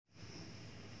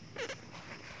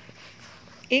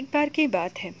एक बार की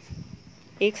बात है।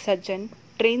 एक सज्जन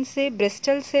ट्रेन से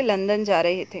ब्रिस्टल से लंदन जा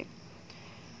रहे थे।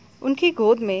 उनकी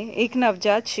गोद में एक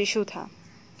नवजात शिशु था।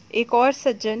 एक और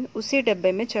सज्जन उसी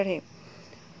डब्बे में चढ़े।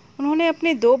 उन्होंने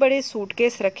अपने 2 बड़े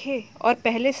सूटकेस रखे और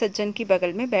पहले सज्जन की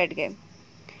बगल में बैठ गए।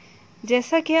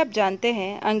 जैसा कि आप जानते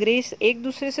हैं, अंग्रेज एक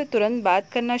दूसरे से तुरंत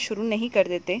बात करना शुरू नहीं कर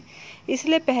देते,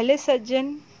 इसलिए पहले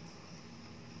सज्जन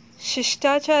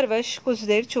शिष्टाचारवश कुछ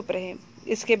देर चुप रहे।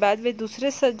 इसके बाद वे दूसरे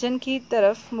सज्जन की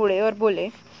तरफ मुड़े और बोले,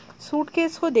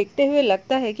 सूटकेस को देखते हुए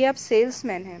लगता है कि आप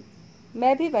सेल्समैन हैं।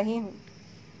 मैं भी वही हूँ।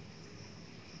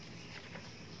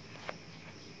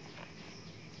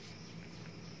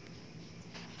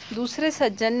 दूसरे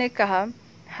सज्जन ने कहा,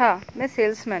 हाँ, मैं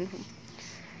सेल्समैन हूँ।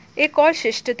 एक और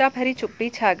शिष्टता भरी चुप्पी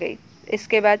छा गई।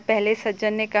 इसके बाद पहले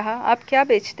सज्जन ने कहा, आप क्या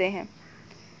बेचते हैं?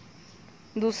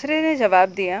 दूसरे ने जवाब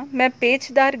दिया, मैं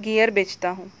पेचदार गियर बेचता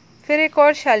हूँ। फिर एक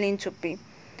और शालीन चुप्पी।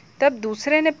 तब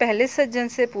दूसरे ने पहले सज्जन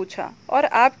से पूछा, और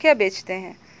आप क्या बेचते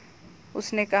हैं?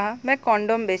 उसने कहा, मैं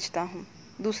कॉन्डोम बेचता हूँ।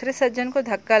 दूसरे सज्जन को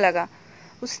धक्का लगा।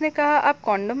 उसने कहा, आप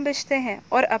कॉन्डोम बेचते हैं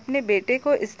और अपने बेटे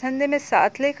को इस धंधे में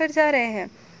साथ लेकर जा रहे हैं?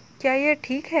 क्या यह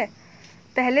ठीक है?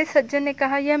 पहले सज्जन ने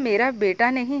कहा, यह मेरा बेटा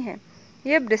नहीं है,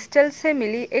 यह ब्रिस्टल से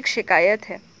मिली एक शिकायत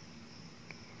है।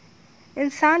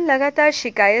 इंसान लगातार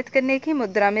शिकायत करने की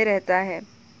मुद्रा में रहता है।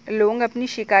 लोग अपनी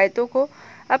शिकायतों को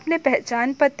अपने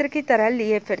पहचान पत्र की तरह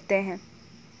लिए फिरते हैं।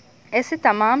 ऐसे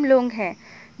तमाम लोग हैं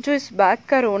जो इस बात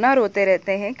का रोना रोते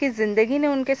रहते हैं कि जिंदगी ने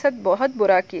उनके साथ बहुत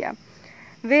बुरा किया।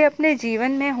 वे अपने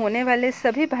जीवन में होने वाले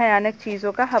सभी भयानक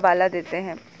चीज़ों का हवाला देते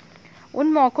हैं। उन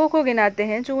मौक़ों को गिनाते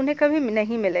हैं जो उन्हें कभी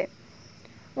नहीं मिले।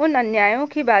 उन अन्यायों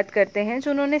की बात करते हैं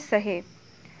जो उन्होंने सहे।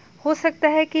 हो सकता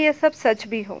है कि यह सब सच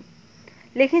भी हो,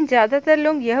 लेकिन ज़्यादातर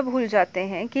लोग यह भूल जाते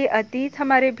हैं कि अतीत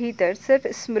हमारे भीतर सिर्फ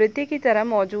स्मृति की तरह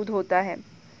मौजूद होता है।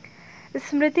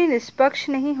 स्मृति निष्पक्ष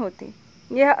नहीं होती,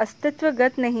 यह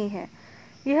अस्तित्वगत नहीं है,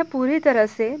 यह पूरी तरह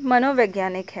से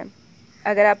मनोवैज्ञानिक है।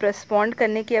 अगर आप रिस्पॉन्ड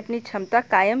करने की अपनी क्षमता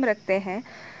कायम रखते हैं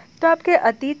तो आपके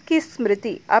अतीत की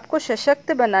स्मृति आपको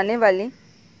सशक्त बनाने वाली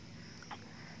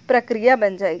प्रक्रिया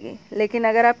बन जाएगी। लेकिन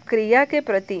अगर आप क्रिया के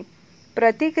प्रति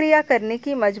प्रतिक्रिया करने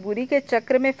की मजबूरी के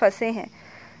चक्र में फंसे हैं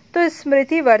तो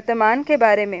स्मृति वर्तमान के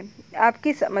बारे में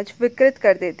आपकी समझ विकृत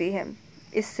कर देती है।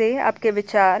 इससे आपके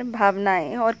विचार,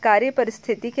 भावनाएं और कार्य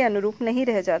परिस्थिति के अनुरूप नहीं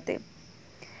रह जाते।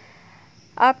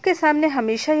 आपके सामने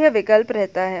हमेशा यह विकल्प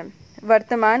रहता है,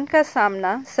 वर्तमान का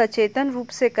सामना सचेतन रूप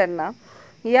से करना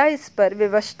या इस पर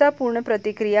विवशतापूर्ण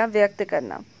प्रतिक्रिया व्यक्त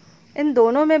करना। इन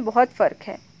दोनों में बहुत फ़र्क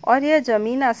है और यह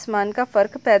ज़मीन आसमान का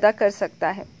फ़र्क पैदा कर सकता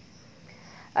है।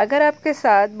 अगर आपके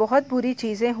साथ बहुत बुरी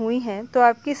चीज़ें हुई हैं तो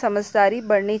आपकी समझदारी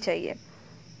बढ़नी चाहिए।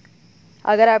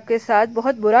 अगर आपके साथ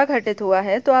बहुत बुरा घटित हुआ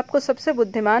है तो आपको सबसे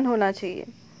बुद्धिमान होना चाहिए।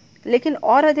 लेकिन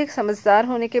और अधिक समझदार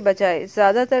होने के बजाय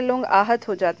ज़्यादातर लोग आहत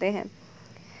हो जाते हैं।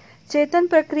 चेतन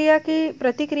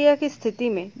प्रतिक्रिया की स्थिति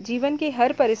में जीवन की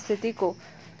हर परिस्थिति को,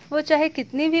 वो चाहे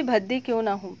कितनी भी भद्दी क्यों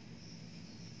ना हो,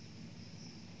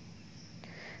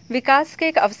 विकास के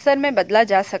एक अवसर में बदला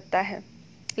जा सकता है।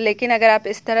 लेकिन अगर आप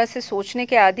इस तरह से सोचने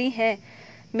के आदी हैं,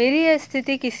 मेरी यह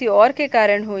स्थिति किसी और के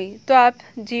कारण हुई, तो आप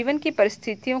जीवन की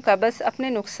परिस्थितियों का बस अपने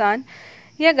नुकसान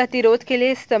या गतिरोध के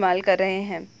लिए इस्तेमाल कर रहे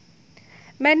हैं।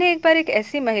 मैंने एक बार एक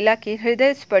ऐसी महिला की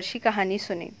हृदय स्पर्शी कहानी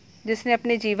सुनी जिसने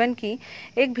अपने जीवन की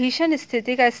एक भीषण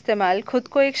स्थिति का इस्तेमाल खुद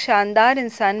को एक शानदार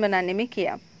इंसान बनाने में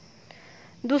किया।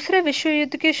 दूसरे विश्व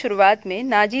युद्ध की शुरुआत में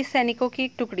नाजी सैनिकों की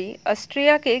एक टुकड़ी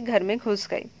ऑस्ट्रिया के एक घर में घुस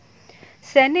गई।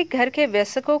 सैनिक घर के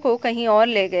वयस्कों को कहीं और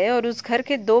ले गए और उस घर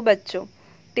के 2 बच्चों,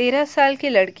 13 साल की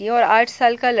लड़की और 8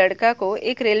 साल का लड़का को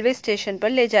एक रेलवे स्टेशन पर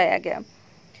ले जाया गया।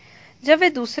 जब वे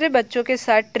दूसरे बच्चों के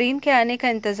साथ ट्रेन के आने का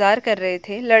इंतजार कर रहे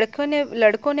थे,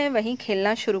 लड़कों ने वहीं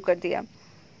खेलना शुरू कर दिया।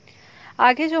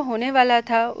 आगे जो होने वाला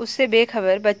था उससे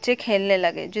बेखबर बच्चे खेलने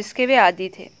लगे जिसके वे आदी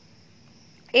थे।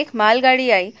 एक मालगाड़ी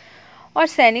आई और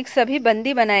सैनिक सभी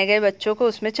बंदी बनाए गए बच्चों को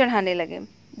उसमें चढ़ाने लगे।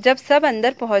 जब सब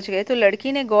अंदर पहुंच गए तो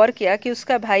लड़की ने गौर किया कि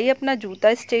उसका भाई अपना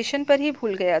जूता स्टेशन पर ही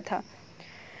भूल गया था।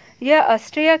 यह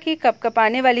ऑस्ट्रिया की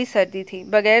कपकपाने वाली सर्दी थी।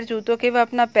 बगैर जूतों के वह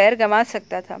अपना पैर गंवा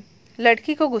सकता था।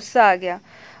 लड़की को गुस्सा आ गया।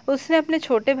 उसने अपने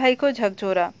छोटे भाई को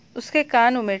झकझोरा, उसके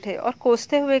कान उमेटे और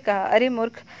कोसते हुए कहा, अरे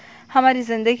मूर्ख, हमारी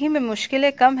जिंदगी में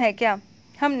मुश्किलें कम है क्या?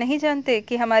 हम नहीं जानते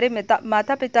कि हमारे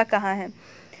माता पिता कहाँ हैं,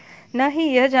 न ही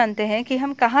यह जानते हैं कि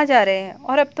हम कहाँ जा रहे हैं,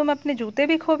 और अब तुम अपने जूते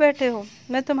भी खो बैठे हो।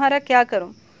 मैं तुम्हारा क्या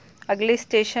करूं? अगले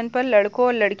स्टेशन पर लड़कों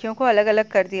और लड़कियों को अलग अलग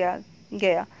कर दिया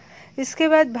गया। इसके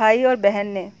बाद भाई और बहन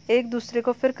ने एक दूसरे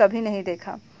को फिर कभी नहीं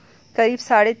देखा। करीब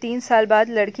 3.5 साल बाद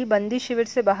लड़की बंदी शिविर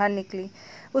से बाहर निकली।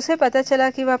 उसे पता चला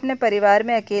कि वह अपने परिवार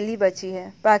में अकेली बची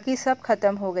है। बाकी सब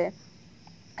खत्म हो गए,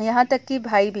 यहाँ तक कि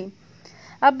भाई भी।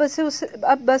 अब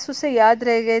बस उसे याद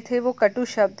रह गए थे वो कटु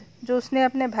शब्द जो उसने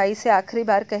अपने भाई से आखिरी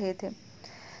बार कहे थे।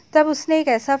 तब उसने एक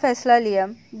ऐसा फैसला लिया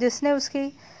जिसने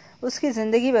उसकी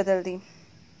जिंदगी बदल दी।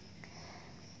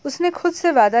 उसने खुद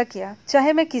से वादा किया,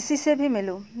 चाहे मैं किसी से भी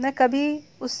मिलूं, मैं कभी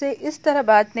उससे इस तरह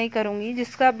बात नहीं करूंगी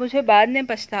जिसका मुझे बाद में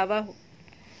पछतावा हो,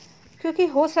 क्योंकि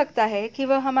हो सकता है कि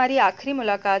वह हमारी आखिरी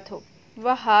मुलाकात हो।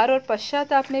 वह हार और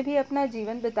पश्चाताप में भी अपना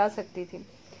जीवन बिता सकती थी,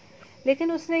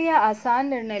 लेकिन उसने यह आसान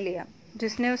निर्णय लिया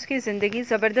जिसने उसकी जिंदगी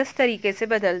जबरदस्त तरीके से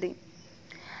बदल दी।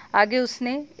 आगे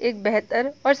उसने एक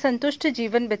बेहतर और संतुष्ट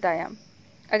जीवन बिताया।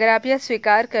 अगर आप यह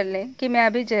स्वीकार कर लें कि मैं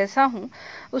अभी जैसा हूँ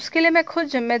उसके लिए मैं खुद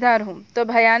जिम्मेदार हूँ, तो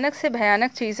भयानक से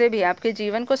भयानक चीज़ें भी आपके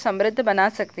जीवन को समृद्ध बना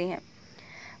सकती हैं।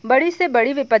 बड़ी से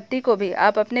बड़ी विपत्ति को भी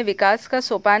आप अपने विकास का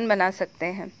सोपान बना सकते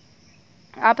हैं।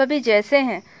 आप अभी जैसे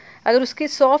हैं, अगर उसकी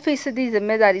 100%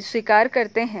 जिम्मेदारी स्वीकार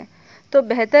करते हैं तो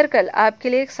बेहतर कल आपके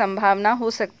लिए एक संभावना हो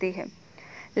सकती है।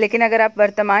 लेकिन अगर आप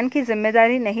वर्तमान की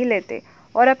जिम्मेदारी नहीं लेते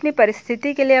और अपनी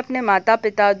परिस्थिति के लिए अपने माता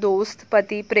पिता, दोस्त,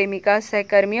 पति, प्रेमिका,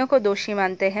 सहकर्मियों को दोषी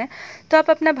मानते हैं, तो आप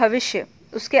अपना भविष्य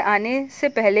उसके आने से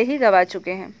पहले ही गंवा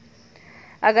चुके हैं।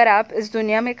 अगर आप इस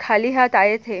दुनिया में खाली हाथ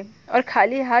आए थे और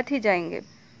खाली हाथ ही जाएंगे।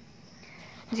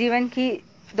 जीवन की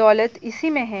दौलत इसी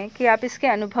में है कि आप इसके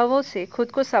अनुभवों से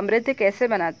खुद को समृद्ध कैसे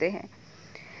बनाते हैं।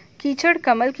 कीचड़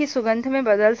कमल की सुगंध में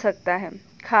बदल सकता है,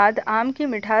 खाद आम की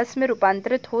मिठास में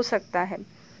रूपांतरित हो सकता है।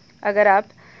 अगर आप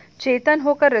चेतन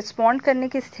होकर रिस्पॉन्ड करने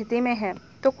की स्थिति में हैं,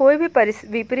 तो कोई भी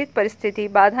विपरीत परिस्थिति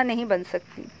बाधा नहीं बन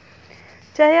सकती।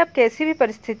 चाहे आप कैसी भी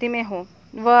परिस्थिति में हो,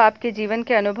 वह आपके जीवन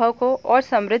के अनुभव को और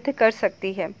समृद्ध कर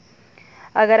सकती है,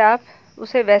 अगर आप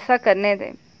उसे वैसा करने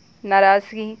दें।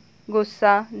 नाराज़गी,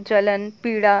 गुस्सा, जलन,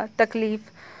 पीड़ा,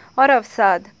 तकलीफ और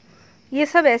अवसाद, ये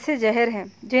सब ऐसे जहर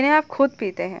हैं जिन्हें आप खुद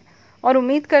पीते हैं और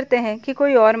उम्मीद करते हैं कि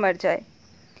कोई और मर जाए।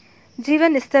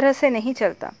 जीवन इस तरह से नहीं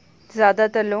चलता।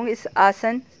 ज़्यादातर लोग इस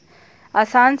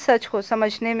आसान सच को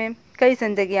समझने में कई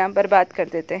जिंदगियां बर्बाद कर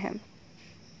देते हैं।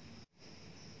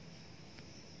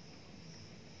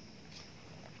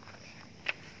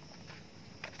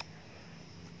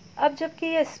 अब जबकि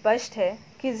यह स्पष्ट है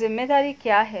कि जिम्मेदारी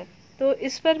क्या है, तो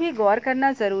इस पर भी गौर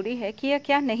करना ज़रूरी है कि यह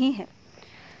क्या नहीं है।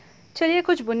 चलिए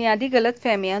कुछ बुनियादी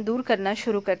गलतफहमियां दूर करना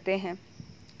शुरू करते हैं।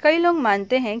 कई लोग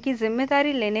मानते हैं कि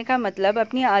जिम्मेदारी लेने का मतलब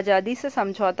अपनी आज़ादी से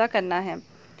समझौता करना है।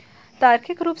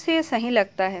 तार्किक रूप से यह सही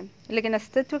लगता है, लेकिन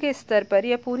अस्तित्व के स्तर पर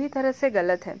यह पूरी तरह से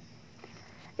गलत है।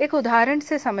 एक उदाहरण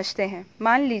से समझते हैं।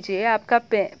 मान लीजिए आपका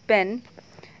पेन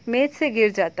मेज से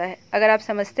गिर जाता है। अगर आप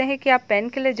समझते हैं कि आप पेन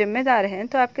के लिए जिम्मेदार हैं,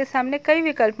 तो आपके सामने कई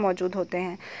विकल्प मौजूद होते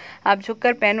हैं। आप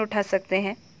झुककर पेन उठा सकते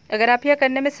हैं। अगर आप यह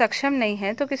करने में सक्षम नहीं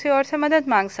हैं, तो किसी और से मदद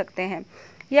मांग सकते हैं,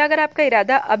 या अगर आपका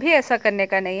इरादा अभी ऐसा करने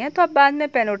का नहीं है, तो आप बाद में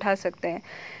पेन उठा सकते हैं।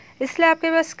 इसलिए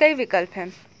आपके पास कई विकल्प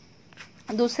हैं।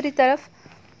 दूसरी तरफ,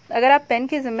 अगर आप पेन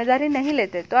की जिम्मेदारी नहीं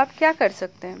लेते, तो आप क्या कर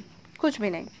सकते हैं? कुछ भी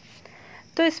नहीं।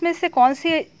 तो इसमें से कौन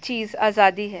सी चीज़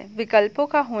आज़ादी है? विकल्पों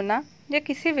का होना या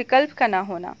किसी विकल्प का ना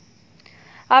होना?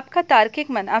 आपका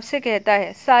तार्किक मन आपसे कहता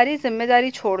है सारी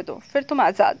जिम्मेदारी छोड़ दो, फिर तुम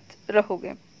आज़ाद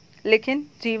रहोगे। लेकिन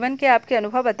जीवन के आपके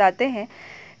अनुभव बताते हैं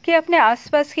कि अपने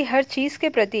आसपास की हर चीज़ के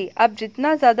प्रति आप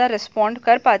जितना ज़्यादा रिस्पॉन्ड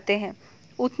कर पाते हैं,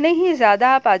 उतने ही ज़्यादा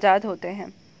आप आज़ाद होते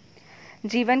हैं।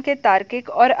 जीवन के तार्किक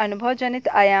और अनुभव जनित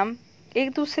आयाम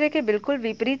एक दूसरे के बिल्कुल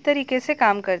विपरीत तरीके से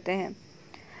काम करते हैं।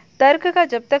 तर्क का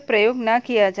जब तक प्रयोग ना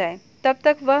किया जाए, तब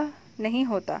तक वह नहीं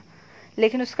होता,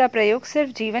 लेकिन उसका प्रयोग सिर्फ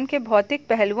जीवन के भौतिक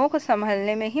पहलुओं को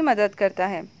संभालने में ही मदद करता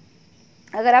है।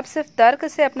 अगर आप सिर्फ तर्क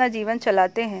से अपना जीवन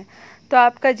चलाते हैं, तो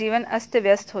आपका जीवन अस्त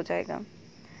व्यस्त हो जाएगा।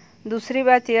 दूसरी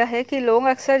बात यह है कि लोग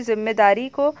अक्सर जिम्मेदारी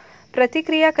को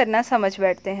प्रतिक्रिया करना समझ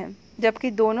बैठते हैं,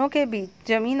 जबकि दोनों के बीच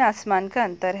जमीन आसमान का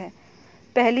अंतर है।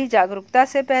 पहली जागरूकता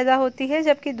से पैदा होती है,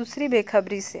 जबकि दूसरी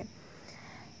बेखबरी से।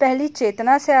 पहली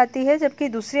चेतना से आती है, जबकि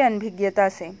दूसरी अनभिज्ञता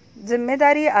से।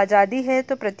 जिम्मेदारी आज़ादी है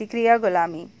तो प्रतिक्रिया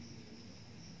गुलामी।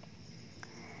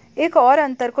 एक और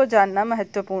अंतर को जानना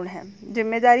महत्वपूर्ण है।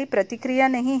 जिम्मेदारी प्रतिक्रिया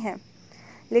नहीं है,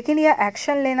 लेकिन यह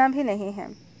एक्शन लेना भी नहीं है।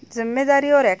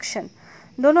 जिम्मेदारी और एक्शन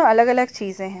दोनों अलग अलग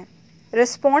चीज़ें हैं।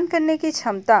 रिस्पॉन्ड करने की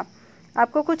क्षमता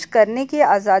आपको कुछ करने की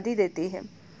आज़ादी देती है,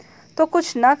 तो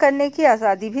कुछ ना करने की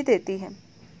आज़ादी भी देती है।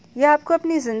 यह आपको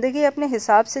अपनी ज़िंदगी अपने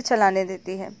हिसाब से चलाने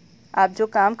देती है। आप जो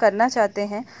काम करना चाहते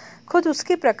हैं, खुद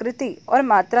उसकी प्रकृति और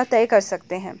मात्रा तय कर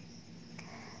सकते हैं।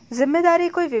 जिम्मेदारी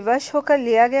कोई विवश होकर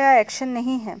लिया गया एक्शन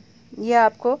नहीं है। यह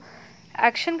आपको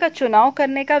एक्शन का चुनाव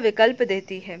करने का विकल्प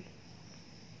देती है।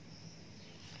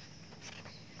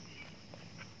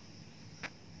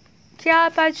 क्या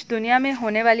आप आज दुनिया में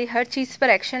होने वाली हर चीज़ पर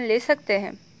एक्शन ले सकते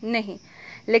हैं? नहीं,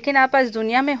 लेकिन आप आज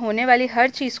दुनिया में होने वाली हर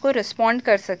चीज़ को रिस्पॉन्ड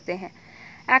कर सकते हैं।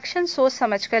 एक्शन सोच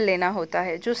समझकर लेना होता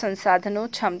है, जो संसाधनों,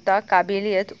 क्षमता,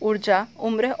 काबिलियत, ऊर्जा,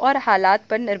 उम्र और हालात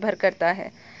पर निर्भर करता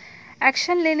है।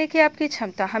 एक्शन लेने की आपकी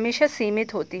क्षमता हमेशा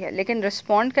सीमित होती है, लेकिन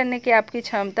रिस्पॉन्ड करने की आपकी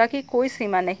क्षमता की कोई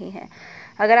सीमा नहीं है।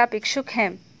 अगर आप इच्छुक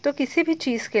हैं तो किसी भी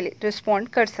चीज़ के लिए रिस्पॉन्ड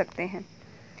कर सकते हैं।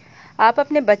 आप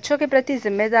अपने बच्चों के प्रति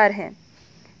जिम्मेदार हैं,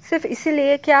 सिर्फ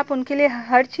इसीलिए कि आप उनके लिए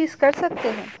हर चीज़ कर सकते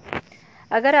हैं।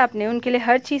 अगर आपने उनके लिए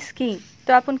हर चीज़ की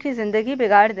तो आप उनकी ज़िंदगी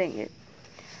बिगाड़ देंगे।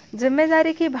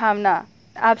 जिम्मेदारी की भावना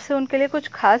आपसे उनके लिए कुछ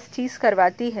खास चीज़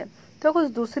करवाती है तो कुछ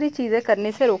दूसरी चीज़ें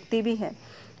करने से रोकती भी है।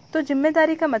 तो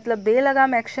जिम्मेदारी का मतलब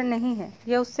बेलगाम एक्शन नहीं है,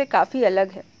 यह उससे काफ़ी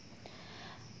अलग है।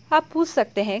 आप पूछ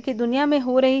सकते हैं कि दुनिया में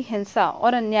हो रही हिंसा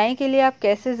और अन्याय के लिए आप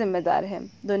कैसे जिम्मेदार हैं?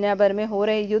 दुनिया भर में हो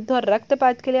रहे युद्ध और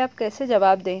रक्तपात के लिए आप कैसे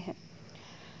जवाबदेह हैं?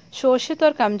 शोषित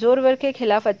और कमजोर वर्ग के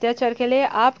खिलाफ अत्याचार के लिए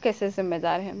आप कैसे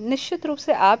जिम्मेदार हैं? निश्चित रूप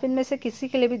से आप इनमें से किसी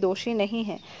के लिए भी दोषी नहीं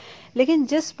हैं, लेकिन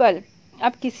जिस पल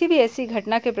आप किसी भी ऐसी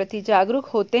घटना के प्रति जागरूक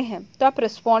होते हैं तो आप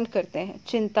रिस्पॉन्ड करते हैं,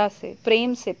 चिंता से,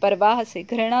 प्रेम से, परवाह से,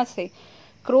 घृणा से,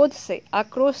 क्रोध से,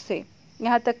 आक्रोश से,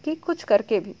 यहाँ तक कि कुछ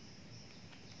करके भी।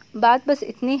 बात बस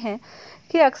इतनी है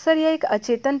कि अक्सर यह एक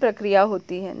अचेतन प्रक्रिया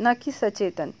होती है, न कि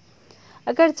सचेतन।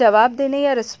 अगर जवाब देने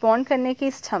या रिस्पॉन्ड करने की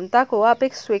इस क्षमता को आप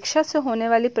एक स्वेच्छा से होने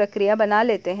वाली प्रक्रिया बना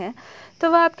लेते हैं तो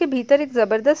वह आपके भीतर एक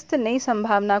ज़बरदस्त नई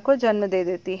संभावना को जन्म दे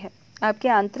देती है। आपकी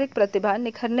आंतरिक प्रतिभा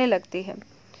निखरने लगती है।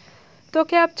 तो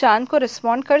क्या आप चांद को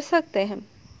रिस्पॉन्ड कर सकते हैं?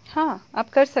 हाँ, आप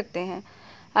कर सकते हैं।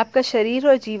 आपका शरीर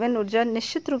और जीवन ऊर्जा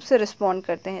निश्चित रूप से रिस्पॉन्ड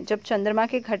करते हैं। जब चंद्रमा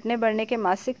के घटने बढ़ने के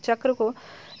मासिक चक्र को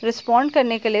रिस्पॉन्ड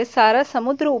करने के लिए सारा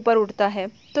समुद्र ऊपर उठता है,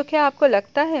 तो क्या आपको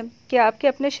लगता है कि आपके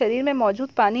अपने शरीर में मौजूद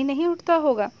पानी नहीं उठता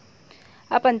होगा?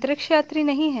 आप अंतरिक्ष यात्री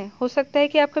नहीं हैं। हो सकता है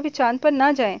कि आप कभी चांद पर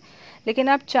ना जाएं, लेकिन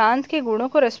आप चांद के गुणों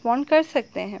को रिस्पॉन्ड कर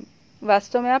सकते हैं।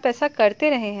 वास्तव में आप ऐसा करते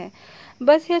रहे हैं।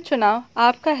 बस यह चुनाव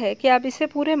आपका है कि आप इसे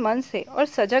पूरे मन से और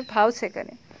सजग भाव से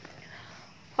करें।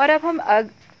 और अब हम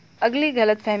अगली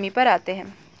गलतफहमी पर आते हैं।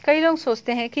 कई लोग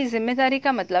सोचते हैं कि जिम्मेदारी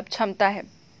का मतलब क्षमता है।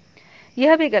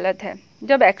 यह भी गलत है।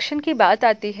 जब एक्शन की बात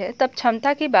आती है तब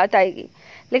क्षमता की बात आएगी,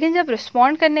 लेकिन जब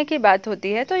रिस्पॉन्ड करने की बात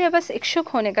होती है तो यह बस इच्छुक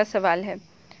होने का सवाल है।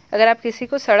 अगर आप किसी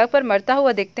को सड़क पर मरता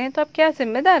हुआ देखते हैं तो आप क्या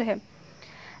जिम्मेदार हैं?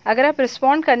 अगर आप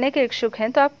रिस्पॉन्ड करने के इच्छुक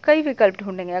हैं तो आप कई विकल्प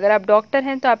ढूंढेंगे। अगर आप डॉक्टर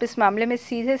हैं तो आप इस मामले में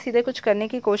सीधे सीधे कुछ करने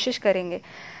की कोशिश करेंगे।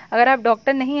 अगर आप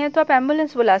डॉक्टर नहीं हैं तो आप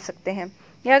एम्बुलेंस बुला सकते हैं,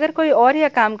 या अगर कोई और यह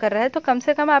काम कर रहा है तो कम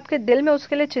से कम आपके दिल में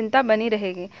उसके लिए चिंता बनी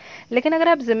रहेगी। लेकिन अगर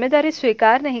आप जिम्मेदारी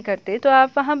स्वीकार नहीं करते तो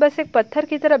आप वहाँ बस एक पत्थर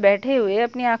की तरह बैठे हुए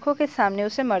अपनी आंखों के सामने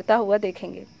उसे मरता हुआ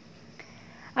देखेंगे।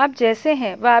 आप जैसे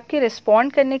हैं वह आपकी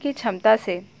रिस्पॉन्ड करने की क्षमता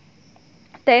से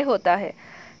तय होता है।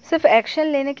 सिर्फ एक्शन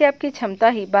लेने की आपकी क्षमता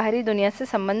ही बाहरी दुनिया से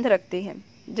संबंध रखती है।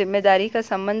 जिम्मेदारी का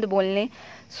संबंध बोलने,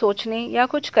 सोचने या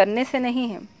कुछ करने से नहीं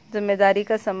है। जिम्मेदारी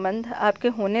का संबंध आपके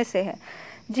होने से है।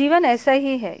 जीवन ऐसा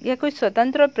ही है। यह कोई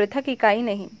स्वतंत्र और पृथक इकाई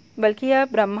नहीं, बल्कि यह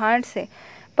ब्रह्मांड से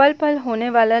पल पल होने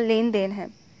वाला लेन देन है।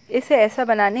 इसे ऐसा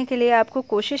बनाने के लिए आपको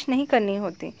कोशिश नहीं करनी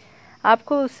होती।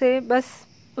 आपको उसे बस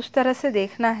उस तरह से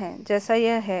देखना है जैसा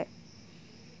यह है।